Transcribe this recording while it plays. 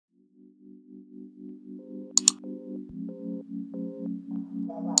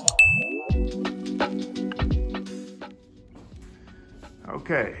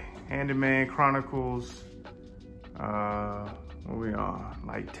Okay, Handyman Chronicles, what we on?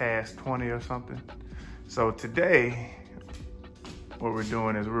 Like task 20 or something. So today, what we're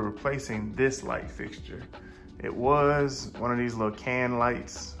doing is we're replacing this light fixture. It was one of these little can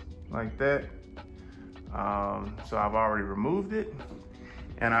lights like that. So I've already removed it.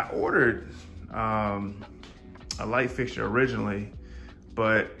 And I ordered a light fixture originally,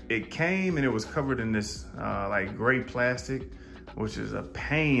 but it came and it was covered in this like gray plastic, which is a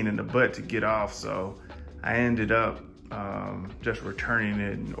pain in the butt to get off. So I ended up just returning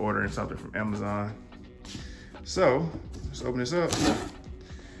it and ordering something from Amazon. So let's open this up,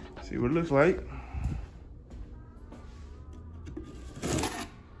 see what it looks like.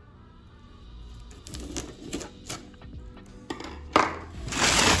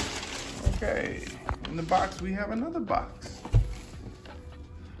 Okay, in the box we have another box.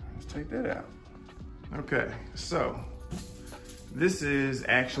 Let's take that out. Okay, so this is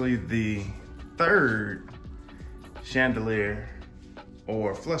actually the third chandelier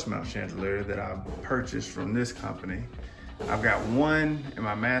or flush mount chandelier that I purchased from this company. I've got one in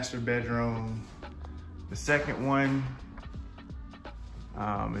my master bedroom. The second one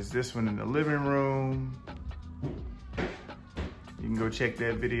is this one in the living room. You can go check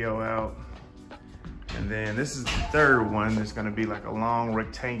that video out. And then this is the third one. That's gonna be like a long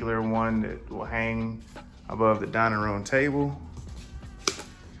rectangular one that will hang above the dining room table.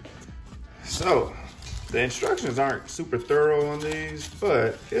 So the instructions aren't super thorough on these,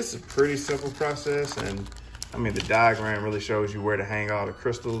 but it's a pretty simple process. And I mean, the diagram really shows you where to hang all the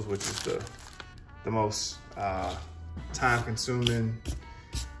crystals, which is the most time consuming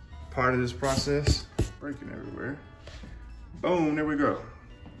part of this process. Breaking everywhere. Boom, there we go.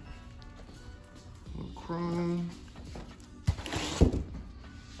 Little chrome.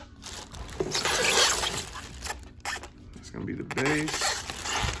 That's gonna be the base.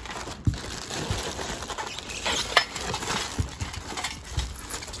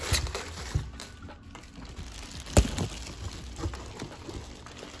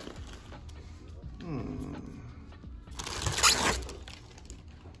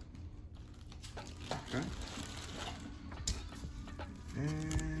 Okay.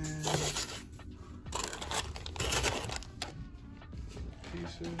 And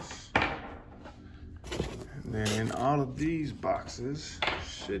pieces. And then all of these boxes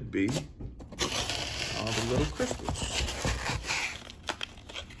should be all the little crystals.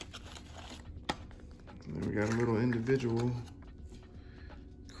 And then we got a little individual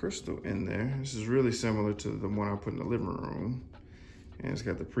crystal in there. This is really similar to the one I put in the living room. And it's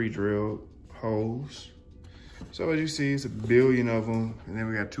got the pre-drilled holes. So as you see, it's a billion of them. And then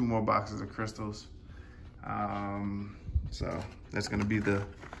we got 2 more boxes of crystals. So that's gonna be the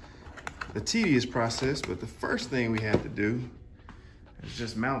tedious process. But the first thing we have to do is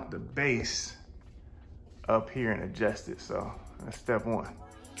just mount the base up here and adjust it. So that's step 1.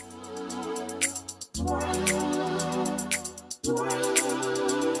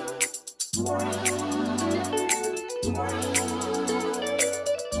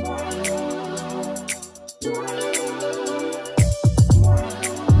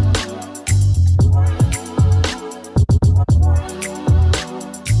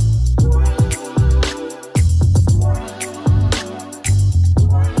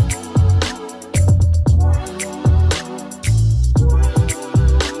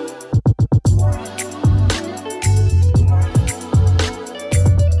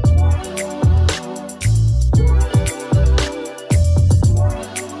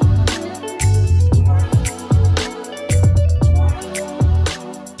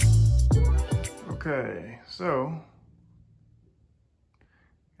 Okay, so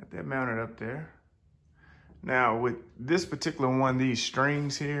got that mounted up there. Now with this particular one, these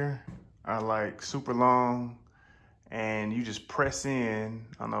strings here are like super long, and you just press in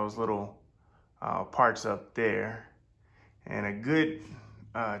on those little parts up there. And a good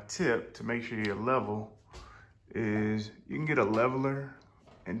tip to make sure you're level is you can get a leveler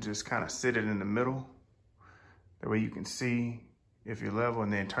and just kind of sit it in the middle. That way you can see if you're level,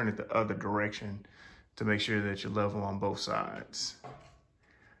 and then turn it the other direction to make sure that you're level on both sides.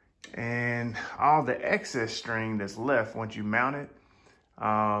 And all the excess string that's left once you mount it,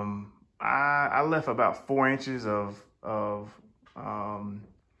 I left about 4 inches of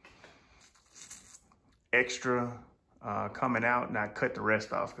extra coming out, and I cut the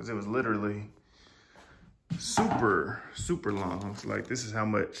rest off because it was literally super, super long. It's like, this is how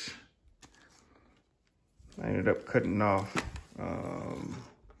much I ended up cutting off.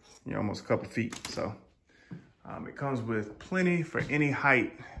 You know, almost a couple feet. So it comes with plenty for any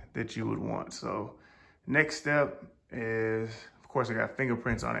height that you would want. So next step is, of course I got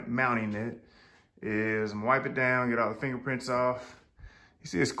fingerprints on it. Mounting it is, I'm gonna wipe it down, get all the fingerprints off. You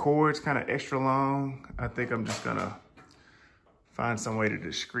see this cord's kind of extra long. I think I'm just gonna find some way to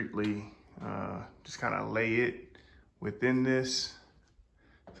discreetly just kind of lay it within this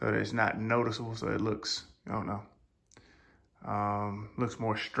so that it's not noticeable, so it looks, I don't know, looks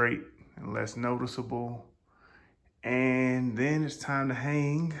more straight and less noticeable. And then it's time to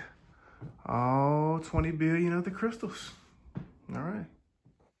hang all 20 billion of the crystals. All right.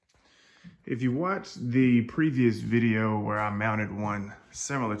 If you watched the previous video where I mounted one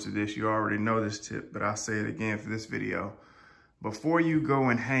similar to this, you already know this tip, but I'll say it again for this video. Before you go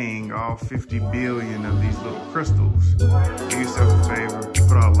and hang all 50 billion of these little crystals, do yourself a favor,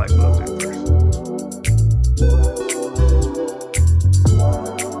 put all the light bulbs in first.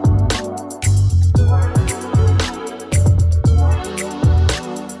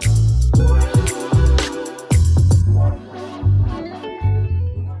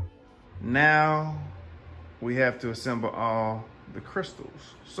 Now we have to assemble all the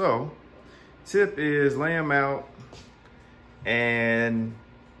crystals. So tip is lay them out and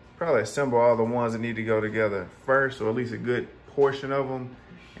probably assemble all the ones that need to go together first, or at least a good portion of them,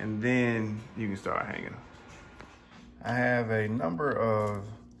 and then you can start hanging them. I have a number of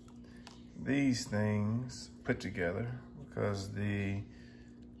these things put together because the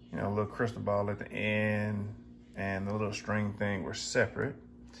little crystal ball at the end and the little string thing were separate.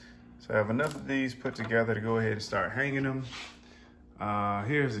 So I have enough of these put together to go ahead and start hanging them.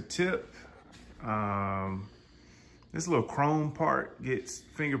 Here's a tip. This little chrome part gets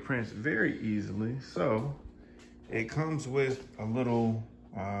fingerprints very easily. So it comes with a little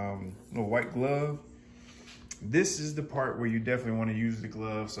white glove. This is the part where you definitely want to use the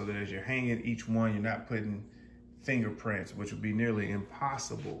glove so that as you're hanging each one, you're not putting fingerprints, which would be nearly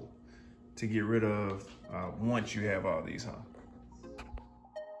impossible to get rid of once you have all these hung.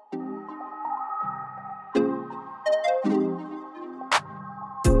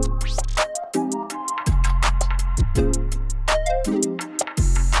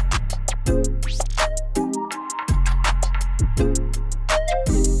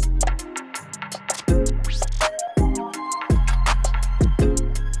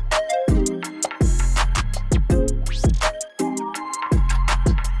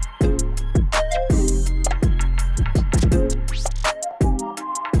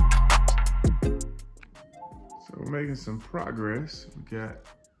 Making some progress. We got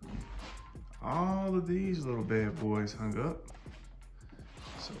all of these little bad boys hung up.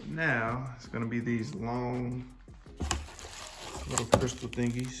 So now it's gonna be these long little crystal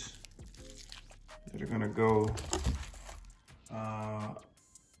thingies that are gonna go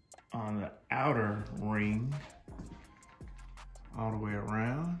on the outer ring all the way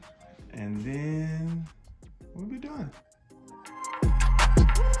around, and then we'll be done.